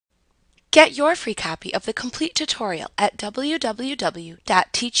Get your free copy of the complete tutorial at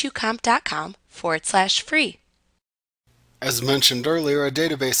www.teachucomp.com/free. As mentioned earlier, a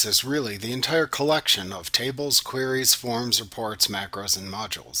database is really the entire collection of tables, queries, forms, reports, macros, and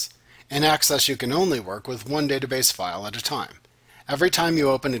modules. In Access, you can only work with one database file at a time. Every time you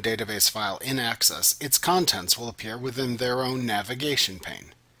open a database file in Access, its contents will appear within their own navigation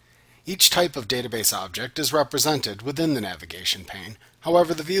pane. Each type of database object is represented within the navigation pane.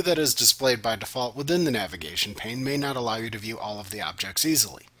 However, the view that is displayed by default within the navigation pane may not allow you to view all of the objects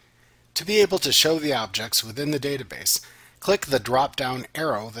easily. To be able to show the objects within the database, click the drop-down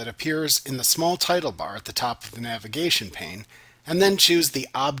arrow that appears in the small title bar at the top of the navigation pane, and then choose the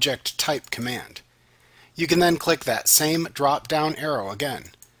Object Type command. You can then click that same drop-down arrow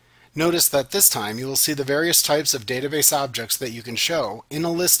again. Notice that this time you will see the various types of database objects that you can show in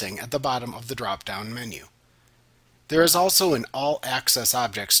a listing at the bottom of the drop-down menu. There is also an All Access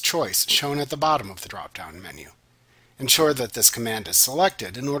Objects choice shown at the bottom of the drop-down menu. Ensure that this command is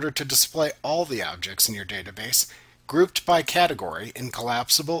selected in order to display all the objects in your database, grouped by category in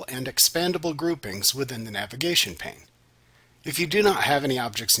collapsible and expandable groupings within the navigation pane. If you do not have any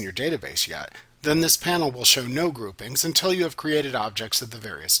objects in your database yet, then this panel will show no groupings until you have created objects of the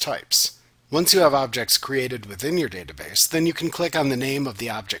various types. Once you have objects created within your database, then you can click on the name of the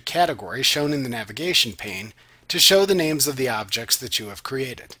object category shown in the navigation pane to show the names of the objects that you have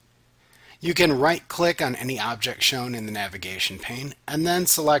created. You can right-click on any object shown in the navigation pane and then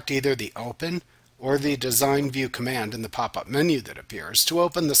select either the Open or the Design View command in the pop-up menu that appears to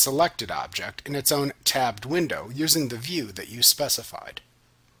open the selected object in its own tabbed window using the view that you specified.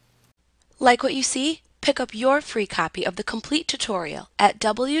 Like what you see? Pick up your free copy of the complete tutorial at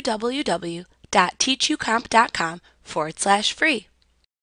www.teachucomp.com/free.